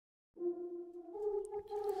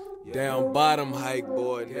Down bottom hike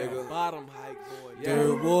boy, nigga.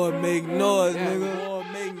 Third ward make noise,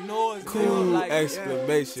 nigga. Cool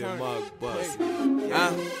exclamation mark bust.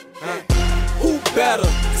 Who better?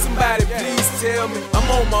 Somebody please tell me.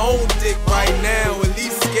 I'm on my own dick right now, at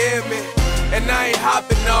least scare me. And I ain't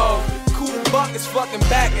hopping off. Cool Buck is fucking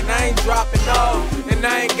back and I ain't dropping off. And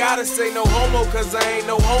I ain't gotta say no homo cause I ain't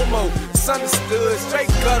no homo. It's understood, straight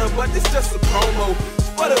gutter, but it's just a promo.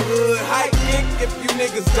 For the hood, hype kick if you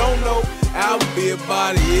niggas don't know. I'll be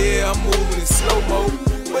about it, yeah, I'm moving in slow-mo.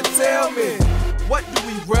 But tell me, what do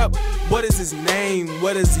we rep? What is his name?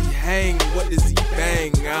 What does he hang? What does he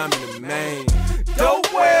bang? I'm the main.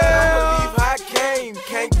 DOPEWELL, I believe I came.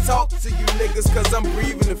 Can't talk to you niggas cause I'm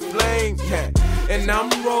breathing the flame. Yeah, and I'm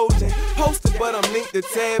rolling. Posted but I'm linked a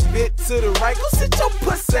tad bit to the right. Go sit your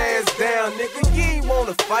puss ass down, nigga. You ain't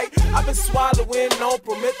wanna fight. I've been swallowing on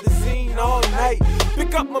promethazine all night.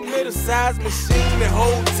 Pick up my middle-sized machine and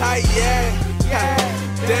hold tight,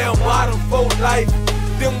 yeah. Down bottom for life.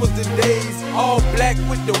 Them was the days, all black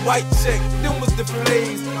with the white check. Them was the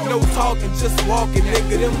flames, no talking, just walking,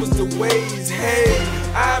 nigga. Them was the ways. Hey,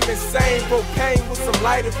 I'm insane, propane with some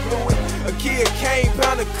lighter fluid. A kid came,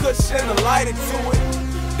 pound a cushion, a lighter to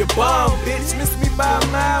it. The bomb, bitch, missed me by a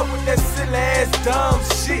mile with that silly ass dumb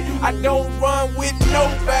shit. I don't run with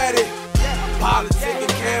nobody.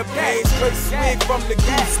 Politicking campaign, straight swig from the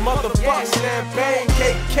goose, motherfuck champagne,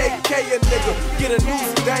 KKK a nigga, get a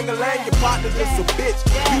noose, dang-a-lang, your partner just a bitch,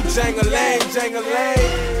 you jang-a-lang, jang-a-lang.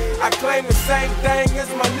 I claim the same thing as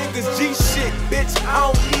my niggas G shit, bitch,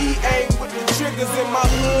 I don't need aim with the triggers in my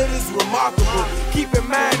hood is remarkable. Keep in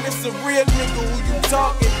mind it's a real nigga who you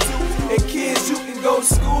talking to, and kids you can go to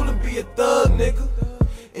school and be a thug nigga,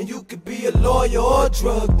 and you could be a lawyer or a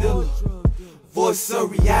drug dealer. Voice of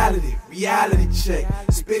reality, reality check.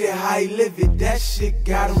 Spit it how you live it, that shit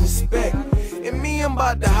gotta respect. And me, I'm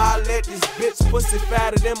about to holler at this bitch, pussy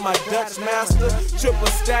fatter than my Dutch master. Triple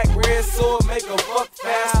stack, red sword, make her fuck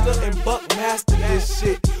faster. And Buck master this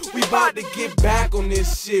shit. We about to get back on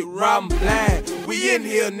this shit, robbing blind. We in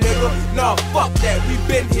here, nigga. Nah, fuck that, we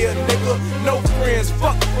been here, nigga. No friends,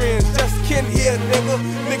 fuck friends, just kin here, nigga.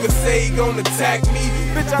 Nigga say he gon' attack me.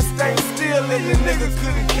 Bitch, I stay still and the nigga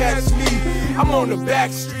couldn't catch me. I'm on the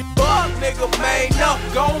back street, Buck, nigga, man up,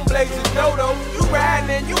 gon' blaze a dodo. You riding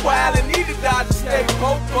and you wildin', need to dodge to stay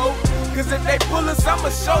popo. Cause if they pull us, I'ma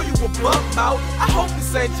show you a buck out. I hope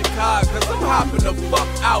this ain't your car, cause I'm hopping the fuck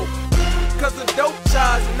out. Cause the dope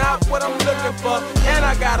charge not what I'm looking for. And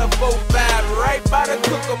I got a 4-5 right by the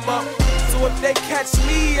cook 'em up. So if they catch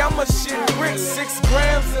me, I'ma shit brick 6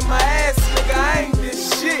 grams in my ass, nigga, I ain't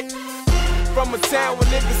this shit. From a town where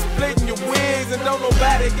niggas splitting your wigs and don't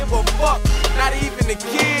nobody give a fuck, not even the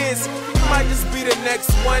kids. You might just be the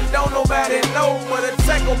next one, don't nobody know. But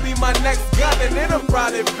attack gon' be my next gun and it'll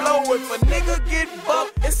probably blow. If a nigga get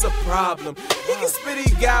bucked, it's a problem. He can spit,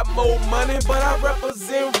 he got more money, but I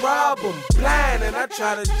represent rob him. Blind and I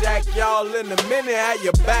try to jack y'all in a minute. How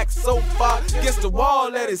your back so far against the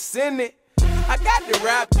wall that it's in it. I got the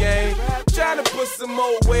rap game, trying to put some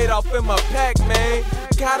more weight off in my pack, man.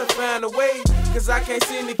 Gotta find a way, cause I can't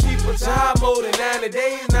seem to keep a job more than 90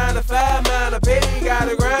 days. 9 to 5, man, I pay,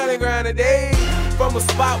 gotta grind and grind a day. From a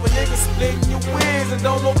spot where niggas splitting your wigs and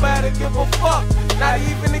don't nobody give a fuck, not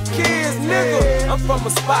even the kids, nigga. I'm from a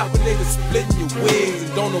spot where niggas splitting your wigs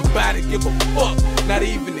and don't nobody give a fuck, not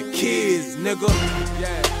even the kids, nigga.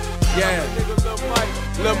 Yeah,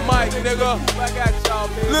 Lil' Mike, nigga. I got y'all,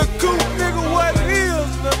 man. Lil' Coop, nigga, what it is,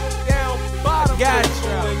 nigga. Down bottom, got you,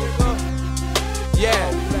 nigga.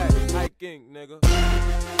 Yeah, Hike Inc, nigga.